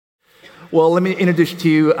Well, let me introduce to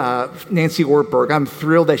you Nancy Ortberg. I'm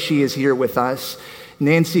thrilled that she is here with us.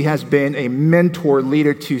 Nancy has been a mentor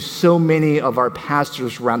leader to so many of our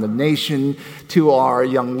pastors around the nation, to our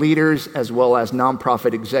young leaders, as well as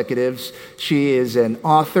nonprofit executives. She is an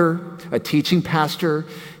author, a teaching pastor.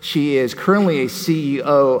 She is currently a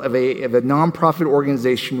CEO of a nonprofit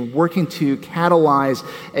organization working to catalyze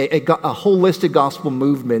a holistic gospel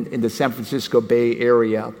movement in the San Francisco Bay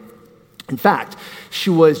Area. In fact, she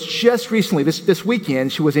was just recently, this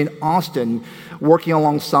weekend, she was in Austin working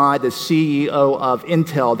alongside the CEO of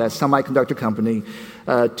Intel, that semiconductor company,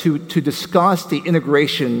 to discuss the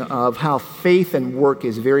integration of how faith and work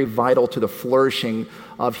is very vital to the flourishing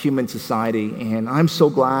of human society. And I'm so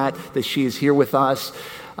glad that she is here with us.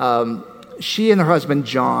 She and her husband,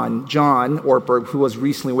 John Ortberg, who was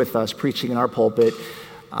recently with us preaching in our pulpit,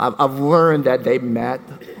 I've learned that they met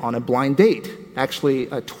on a blind date. Actually,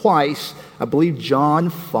 twice. I believe John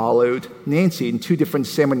followed Nancy in two different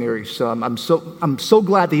seminaries. So I'm so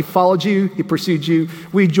glad that he followed you, he pursued you.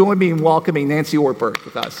 Will you join me in welcoming Nancy Ortberg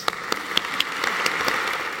with us?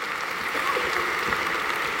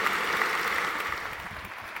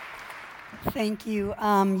 Thank you.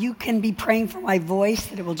 You can be praying for my voice,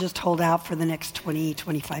 that it will just hold out for the next 20,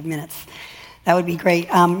 25 minutes. That would be great.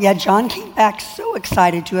 John came back so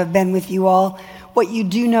excited to have been with you all. What you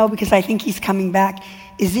do know, because I think he's coming back,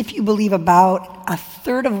 is if you believe about a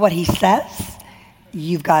third of what he says,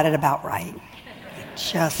 you've got it about right.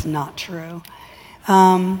 Just not true.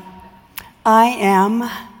 I am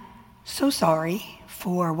so sorry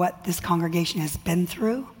for what this congregation has been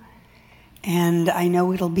through. And I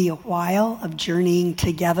know it'll be a while of journeying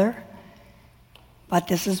together. But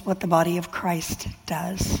this is what the body of Christ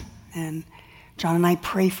does. And John and I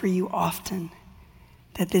pray for you often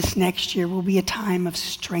that this next year will be a time of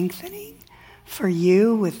strengthening for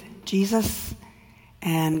you with Jesus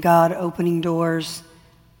and God opening doors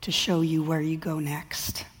to show you where you go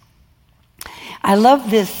next. I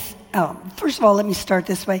love this. First of all, let me start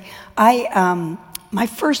this way. My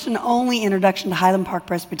first and only introduction to Highland Park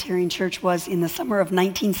Presbyterian Church was in the summer of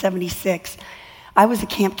 1976. I was a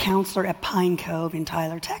camp counselor at Pine Cove in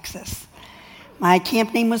Tyler, Texas. My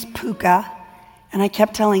camp name was Puka. And I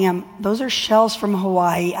kept telling him, those are shells from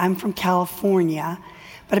Hawaii. I'm from California.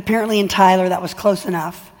 But apparently in Tyler, that was close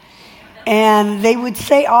enough. And they would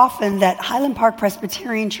say often that Highland Park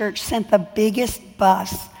Presbyterian Church sent the biggest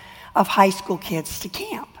bus of high school kids to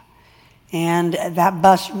camp. And that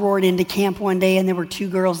bus roared into camp one day, and there were two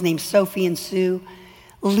girls named Sophie and Sue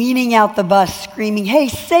leaning out the bus screaming, "Hey,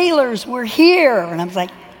 sailors, we're here." And I was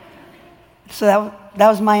like, so that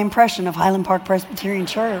was my impression of Highland Park Presbyterian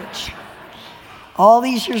Church. All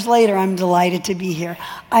these years later, I'm delighted to be here.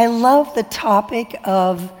 I love the topic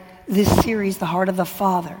of this series, The Heart of the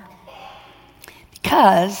Father,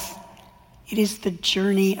 because it is the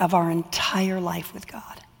journey of our entire life with God.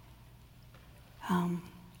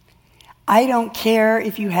 I don't care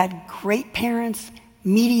if you had great parents,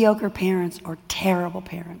 mediocre parents, or terrible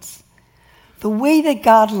parents. The way that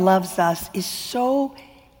God loves us is so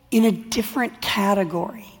in a different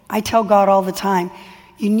category. I tell God all the time,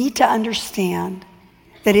 you need to understand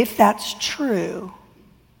that if that's true,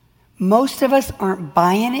 most of us aren't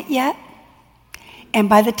buying it yet. And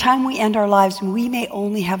by the time we end our lives, we may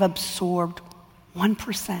only have absorbed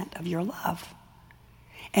 1% of your love.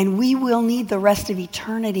 And we will need the rest of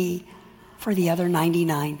eternity for the other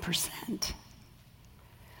 99%.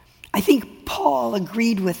 I think Paul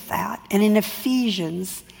agreed with that. And in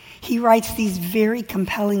Ephesians, he writes these very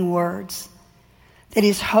compelling words, that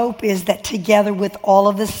his hope is that together with all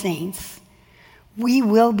of the saints, we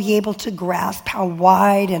will be able to grasp how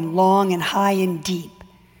wide and long and high and deep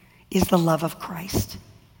is the love of Christ.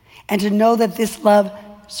 And to know that this love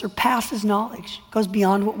surpasses knowledge, goes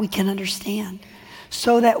beyond what we can understand,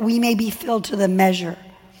 so that we may be filled to the measure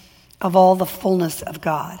of all the fullness of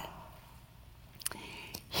God.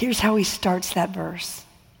 Here's how he starts that verse.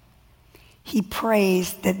 He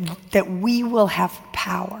prays that we will have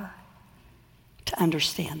power to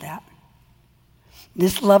understand that.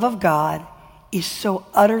 This love of God is so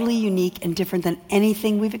utterly unique and different than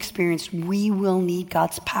anything we've experienced. We will need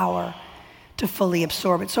God's power to fully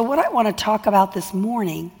absorb it. So what I want to talk about this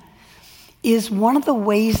morning is one of the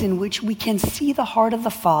ways in which we can see the heart of the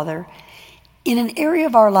Father in an area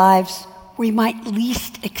of our lives where we might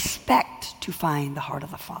least expect to find the heart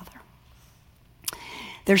of the Father.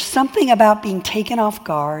 There's something about being taken off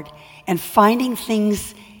guard and finding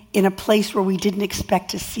things in a place where we didn't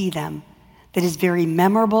expect to see them that is very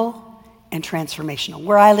memorable and transformational.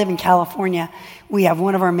 Where I live in California, we have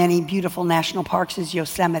one of our many beautiful national parks is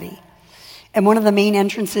Yosemite. And one of the main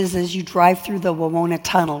entrances as you drive through the Wawona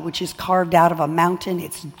Tunnel, which is carved out of a mountain.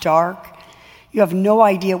 It's dark. You have no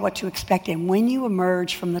idea what to expect. And when you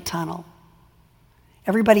emerge from the tunnel,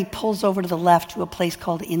 everybody pulls over to the left to a place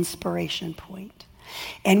called Inspiration Point.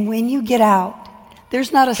 And when you get out,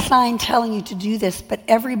 there's not a sign telling you to do this, but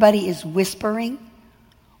everybody is whispering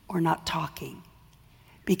or not talking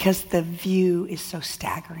because the view is so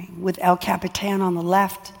staggering. With El Capitan on the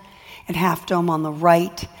left and Half Dome on the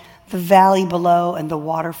right, the valley below and the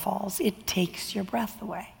waterfalls, it takes your breath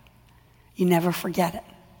away. You never forget it.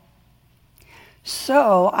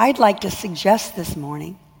 So I'd like to suggest this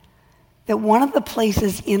morning that one of the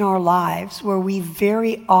places in our lives where we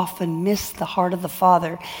very often miss the heart of the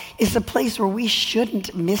Father is a place where we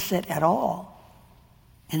shouldn't miss it at all.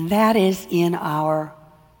 And that is in our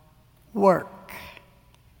work.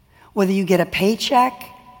 Whether you get a paycheck,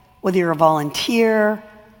 whether you're a volunteer,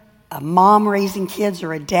 a mom raising kids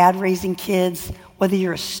or a dad raising kids, whether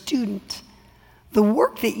you're a student, the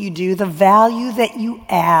work that you do, the value that you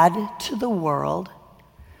add to the world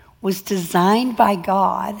was designed by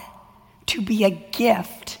God to be a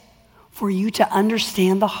gift for you to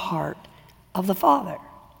understand the heart of the Father,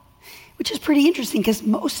 which is pretty interesting because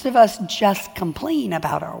most of us just complain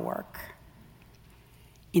about our work.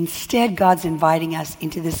 Instead, God's inviting us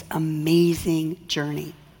into this amazing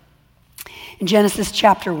journey. In Genesis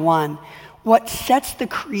chapter 1, what sets the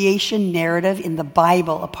creation narrative in the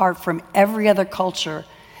Bible apart from every other culture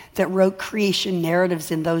that wrote creation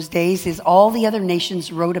narratives in those days is all the other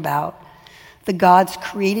nations wrote about the gods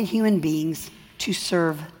created human beings to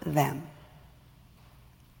serve them.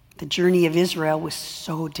 The journey of Israel was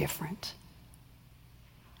so different.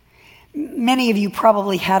 Many of you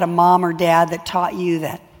probably had a mom or dad that taught you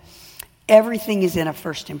that everything is in a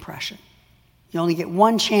first impression. You only get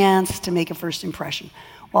one chance to make a first impression.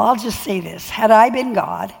 Well, I'll just say this. Had I been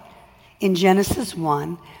God in Genesis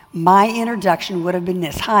 1, my introduction would have been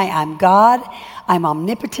this. Hi, I'm God, I'm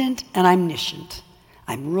omnipotent, and I'm omniscient.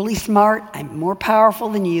 I'm really smart, I'm more powerful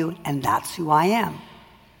than you, and that's who I am.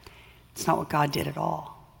 It's not what God did at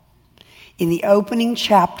all. In the opening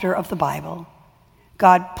chapter of the Bible,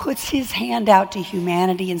 God puts his hand out to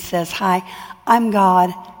humanity and says, hi, I'm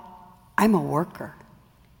God, I'm a worker.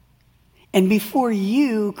 And before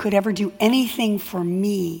you could ever do anything for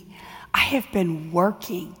me, I have been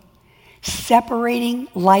working, separating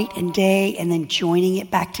light and day and then joining it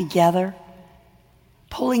back together,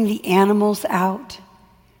 pulling the animals out,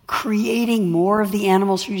 creating more of the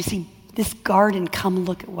animals for you to see this garden, come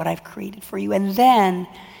look at what I've created for you. And then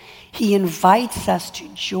he invites us to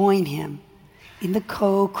join him in the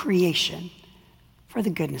co-creation for the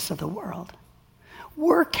goodness of the world.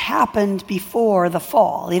 Work happened before the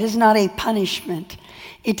fall. It is not a punishment.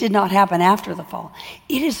 It did not happen after the fall.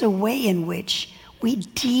 It is a way in which we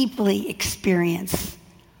deeply experience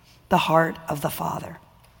the heart of the Father.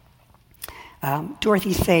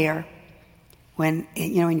 Dorothy Sayers,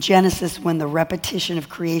 in Genesis, when the repetition of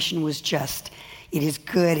creation was just, it is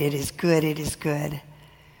good, it is good, it is good.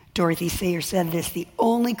 Dorothy Sayers said this, the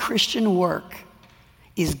only Christian work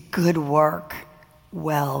is good work,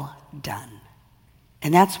 well done.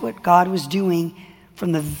 And that's what God was doing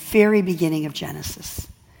from the very beginning of Genesis.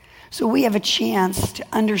 So we have a chance to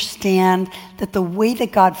understand that the way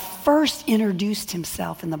that God first introduced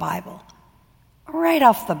himself in the Bible, right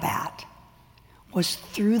off the bat, was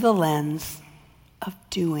through the lens of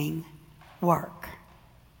doing work.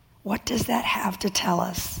 What does that have to tell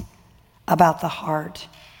us about the heart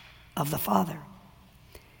of the Father?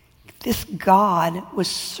 This God was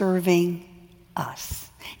serving us.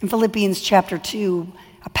 In Philippians chapter 2,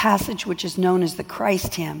 a passage which is known as the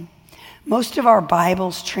Christ hymn, most of our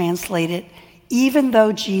Bibles translate it, even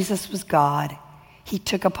though Jesus was God, he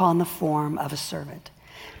took upon the form of a servant.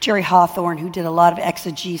 Jerry Hawthorne, who did a lot of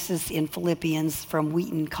exegesis in Philippians from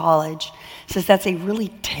Wheaton College, says that's a really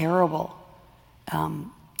terrible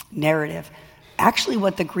narrative. Actually,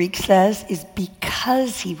 what the Greek says is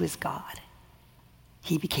because he was God,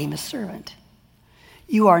 he became a servant.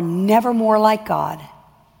 You are never more like God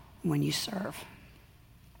when you serve.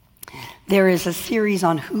 There is a series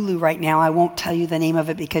on Hulu right now. I won't tell you the name of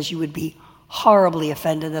it because you would be horribly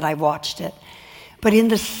offended that I watched it. But in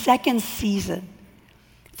the second season,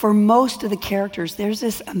 for most of the characters, there's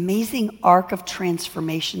this amazing arc of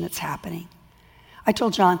transformation that's happening. I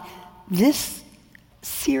told John, this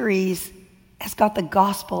series has got the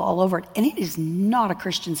gospel all over it, and it is not a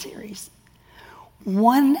Christian series.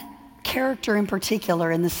 One character in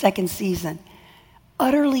particular in the second season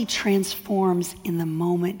utterly transforms in the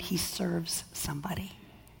moment he serves somebody.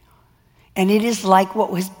 And it is like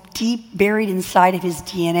what was deep buried inside of his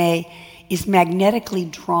DNA is magnetically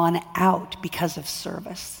drawn out because of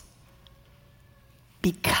service.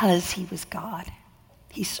 Because he was God,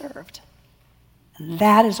 he served. And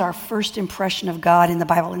that is our first impression of God in the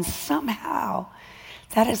Bible. And somehow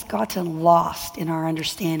that has gotten lost in our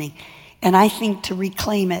understanding. And I think to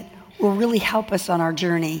reclaim it will really help us on our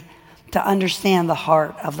journey to understand the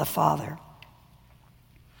heart of the Father.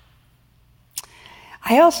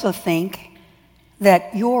 I also think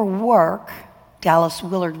that your work, Dallas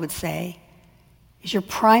Willard would say, is your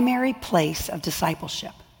primary place of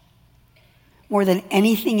discipleship. More than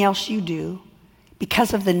anything else you do,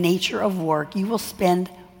 because of the nature of work, you will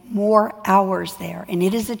spend more hours there. And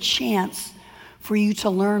it is a chance for you to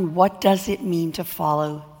learn what does it mean to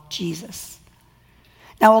follow Jesus.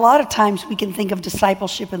 Now, a lot of times we can think of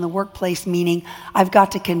discipleship in the workplace meaning I've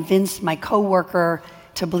got to convince my coworker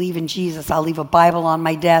to believe in Jesus. I'll leave a Bible on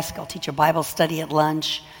my desk. I'll teach a Bible study at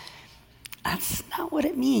lunch. That's not what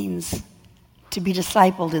it means to be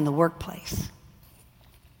discipled in the workplace.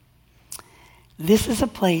 This is a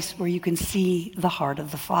place where you can see the heart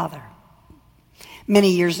of the Father.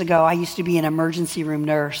 Many years ago, I used to be an emergency room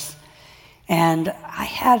nurse, and I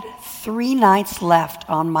had 3 nights left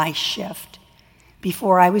on my shift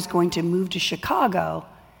before I was going to move to Chicago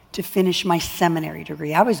to finish my seminary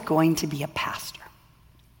degree. I was going to be a pastor.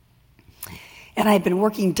 And I had been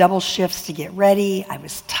working double shifts to get ready. I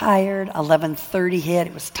was tired. 11:30 hit.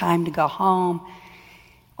 It was time to go home.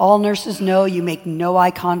 All nurses know you make no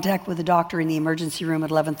eye contact with the doctor in the emergency room at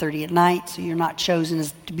 11:30 at night, so you're not chosen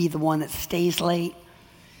as to be the one that stays late.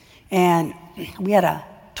 And we had a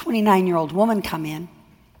 29-year-old woman come in,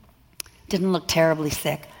 didn't look terribly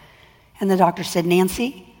sick. And the doctor said,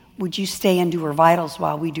 "Nancy, would you stay and do her vitals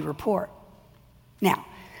while we do report?" Now,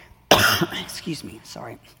 excuse me,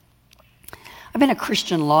 sorry. I've been a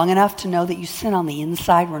Christian long enough to know that you sin on the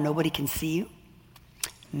inside where nobody can see you,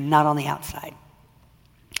 not on the outside.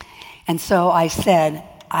 And so I said,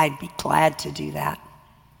 I'd be glad to do that.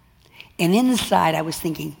 And inside I was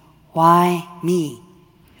thinking, why me?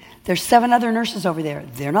 There's 7 other nurses over there.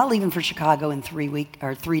 They're not leaving for Chicago in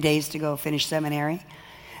 3 days to go finish seminary.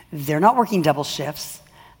 They're not working double shifts.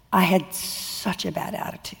 I had such a bad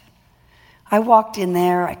attitude. I walked in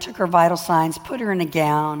there, I took her vital signs, put her in a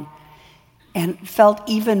gown, and felt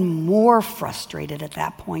even more frustrated at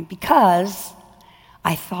that point because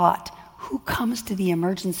I thought, who comes to the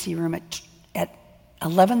emergency room at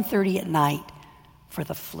 11:30 at night for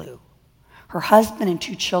the flu? Her husband and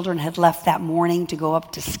 2 children had left that morning to go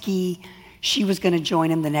up to ski. She was going to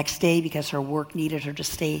join him the next day because her work needed her to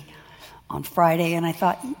stay on Friday. And I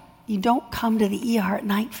thought, you don't come to the ER at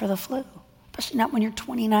night for the flu, especially not when you're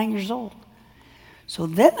 29 years old. So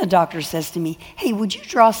then the doctor says to me, "Hey, would you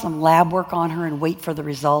draw some lab work on her and wait for the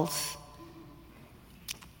results?"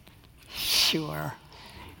 Sure,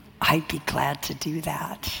 I'd be glad to do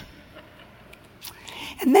that.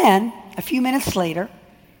 And then, a few minutes later,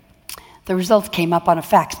 the results came up on a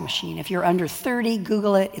fax machine. If you're under 30,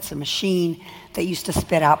 Google it. It's a machine that used to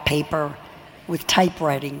spit out paper with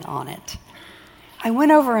typewriting on it. I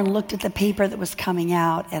went over and looked at the paper that was coming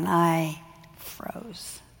out, and I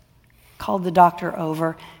froze. Called the doctor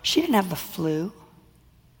over. She didn't have the flu.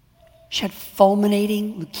 She had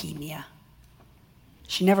fulminating leukemia.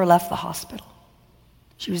 She never left the hospital.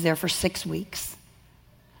 She was there for 6 weeks.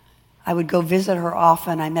 I would go visit her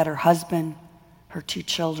often. I met her husband, her 2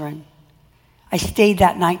 children. I stayed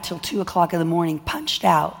that night till 2 o'clock in the morning, punched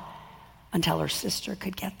out until her sister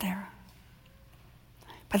could get there.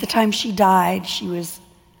 By the time she died, she was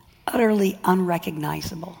utterly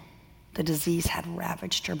unrecognizable. The disease had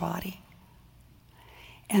ravaged her body.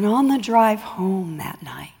 And on the drive home that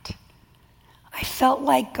night, I felt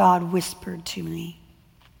like God whispered to me,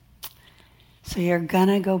 "So you're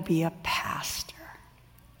gonna go be a pastor,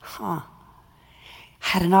 huh?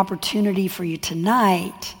 Had an opportunity for you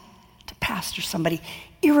tonight to pastor somebody,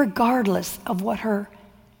 irregardless of what her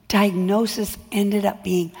diagnosis ended up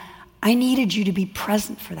being. I needed you to be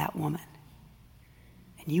present for that woman,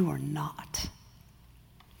 and you were not."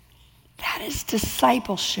 That is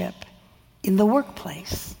discipleship in the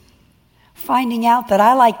workplace. Finding out that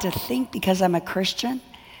I like to think because I'm a Christian,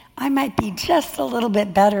 I might be just a little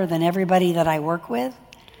bit better than everybody that I work with.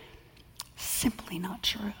 Simply not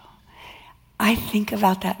true. I think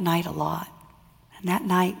about that night a lot. And that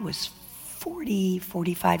night was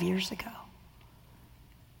 45 years ago.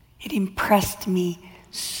 It impressed me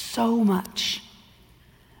so much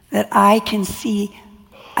that I can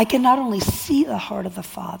not only see the heart of the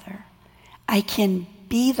Father, I can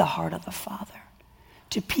be the heart of the Father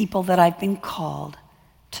to people that I've been called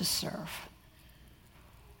to serve.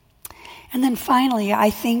 And then finally, I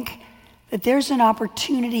think that there's an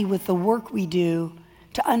opportunity with the work we do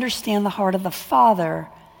to understand the heart of the Father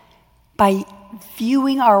by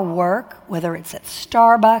viewing our work, whether it's at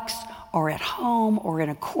Starbucks or at home or in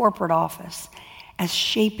a corporate office, as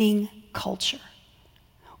shaping culture.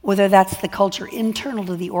 Whether that's the culture internal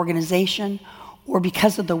to the organization or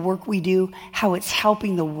because of the work we do, how it's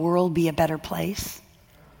helping the world be a better place.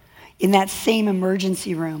 In that same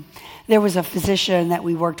emergency room, there was a physician that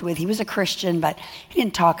we worked with. He was a Christian, but he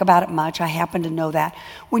didn't talk about it much. I happen to know that.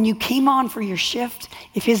 When you came on for your shift,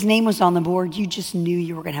 if his name was on the board, you just knew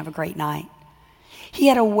you were going to have a great night. He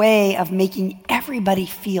had a way of making everybody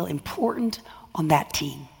feel important on that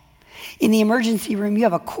team. In the emergency room, you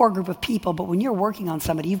have a core group of people, but when you're working on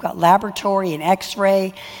somebody, you've got laboratory and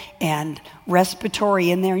x-ray and respiratory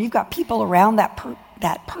in there. You've got people around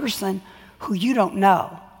that person who you don't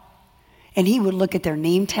know. And he would look at their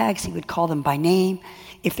name tags. He would call them by name.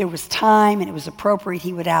 If there was time and it was appropriate,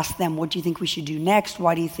 he would ask them, what do you think we should do next?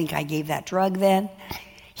 Why do you think I gave that drug then?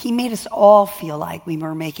 He made us all feel like we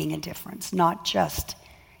were making a difference, not just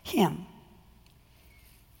him.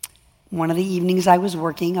 One of the evenings I was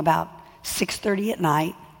working, about 6:30 at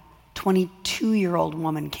night, 22-year-old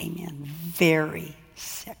woman came in, very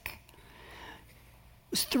sick.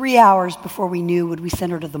 It was 3 hours before we knew would we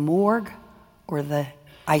send her to the morgue or the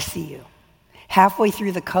ICU. Halfway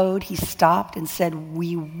through the code, he stopped and said,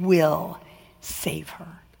 we will save her.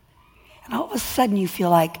 And all of a sudden you feel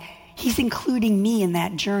like he's including me in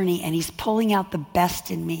that journey and he's pulling out the best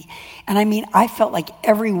in me. And I mean, I felt like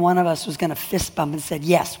every one of us was going to fist bump and said,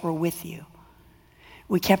 yes, we're with you.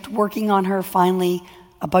 We kept working on her. Finally,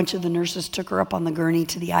 a bunch of the nurses took her up on the gurney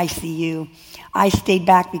to the ICU. I stayed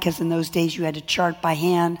back because in those days you had to chart by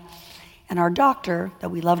hand. And our doctor that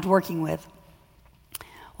we loved working with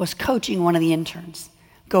was coaching one of the interns,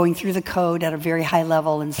 going through the code at a very high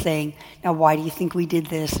level and saying, now why do you think we did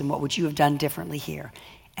this and what would you have done differently here?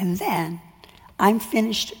 And then I'm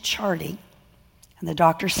finished charting and the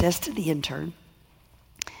doctor says to the intern,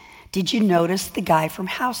 did you notice the guy from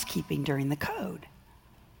housekeeping during the code?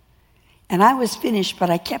 And I was finished, but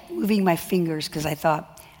I kept moving my fingers because I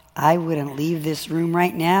thought, I wouldn't leave this room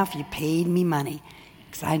right now if you paid me money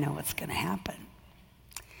because I know what's going to happen.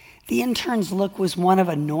 The intern's look was one of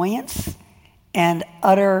annoyance and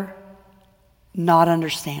utter not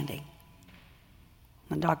understanding.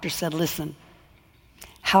 The doctor said, listen,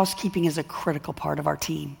 housekeeping is a critical part of our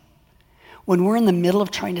team. When we're in the middle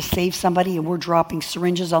of trying to save somebody and we're dropping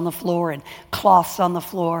syringes on the floor and cloths on the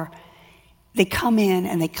floor, they come in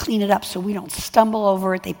and they clean it up so we don't stumble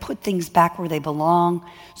over it. They put things back where they belong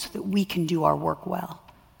so that we can do our work well.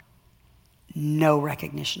 No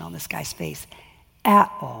recognition on this guy's face at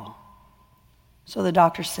all. So the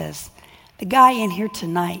doctor says, the guy in here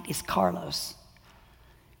tonight is Carlos.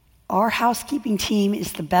 Our housekeeping team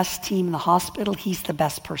is the best team in the hospital. He's the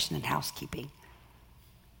best person in housekeeping.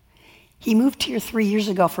 He moved here 3 years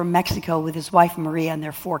ago from Mexico with his wife Maria and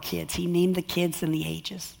their 4 kids. He named the kids and the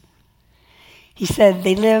ages. He said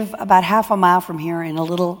they live about half a mile from here in a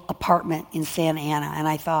little apartment in Santa Ana. And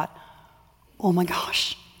I thought, oh my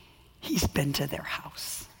gosh, he's been to their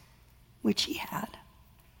house, which he had.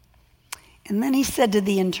 And then he said to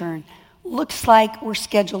the intern, looks like we're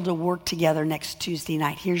scheduled to work together next Tuesday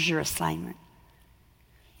night. Here's your assignment.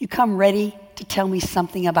 You come ready to tell me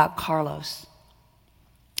something about Carlos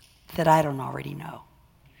that I don't already know.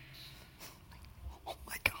 Oh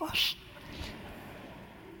my gosh.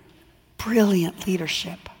 Brilliant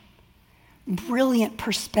leadership. Brilliant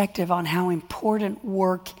perspective on how important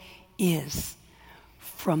work is.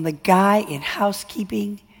 From the guy in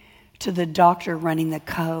housekeeping to the doctor running the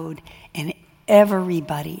code and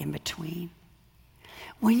everybody in between.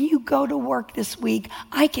 When you go to work this week,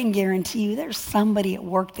 I can guarantee you there's somebody at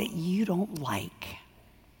work that you don't like.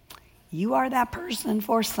 You are that person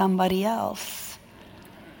for somebody else.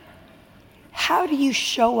 How do you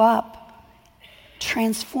show up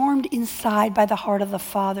transformed inside by the heart of the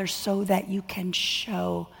Father so that you can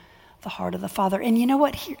show the heart of the Father? And you know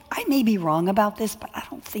what? Here, I may be wrong about this, but I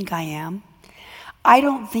don't think I am. I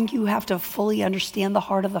don't think you have to fully understand the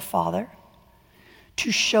heart of the Father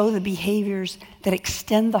to show the behaviors that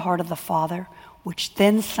extend the heart of the Father, which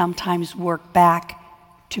then sometimes work back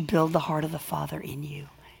to build the heart of the Father in you.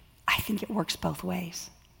 I think it works both ways.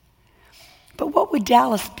 But what would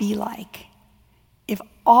Dallas be like if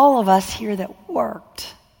all of us here that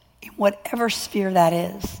worked, in whatever sphere that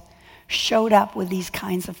is, showed up with these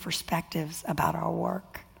kinds of perspectives about our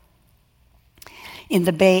work? In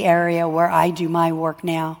the Bay Area where I do my work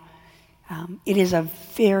now, it is a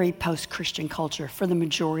very post-Christian culture for the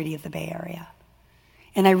majority of the Bay Area.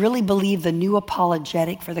 And I really believe the new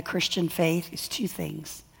apologetic for the Christian faith is 2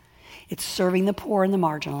 things. It's serving the poor and the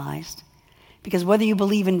marginalized. Because whether you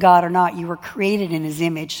believe in God or not, you were created in his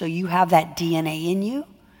image, so you have that DNA in you.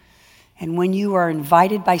 And when you are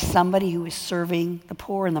invited by somebody who is serving the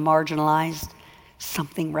poor and the marginalized,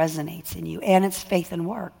 something resonates in you, and it's faith and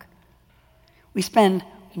work. We spend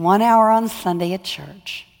 1 hour on Sunday at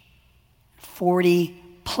church, 40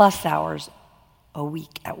 plus hours a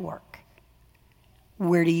week at work.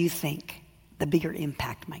 Where do you think the bigger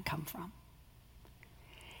impact might come from?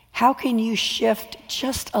 How can you shift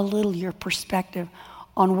just a little your perspective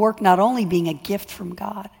on work not only being a gift from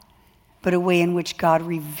God, but a way in which God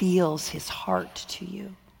reveals his heart to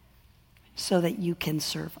you so that you can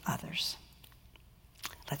serve others?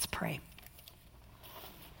 Let's pray.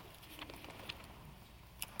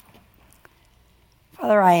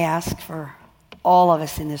 Father, I ask for all of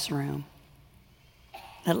us in this room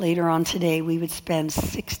that later on today we would spend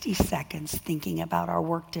 60 seconds thinking about our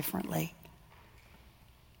work differently.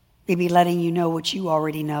 Maybe letting you know what you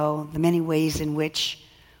already know, the many ways in which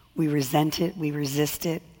we resent it, we resist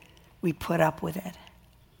it, we put up with it.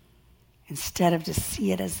 Instead of to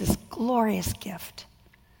see it as this glorious gift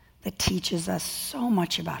that teaches us so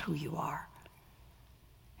much about who you are.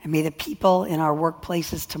 And may the people in our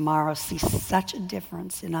workplaces tomorrow see such a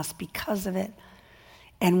difference in us because of it.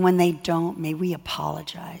 And when they don't, may we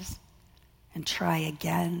apologize and try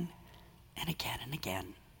again and again and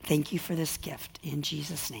again. Thank you for this gift. In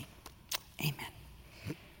Jesus' name, amen.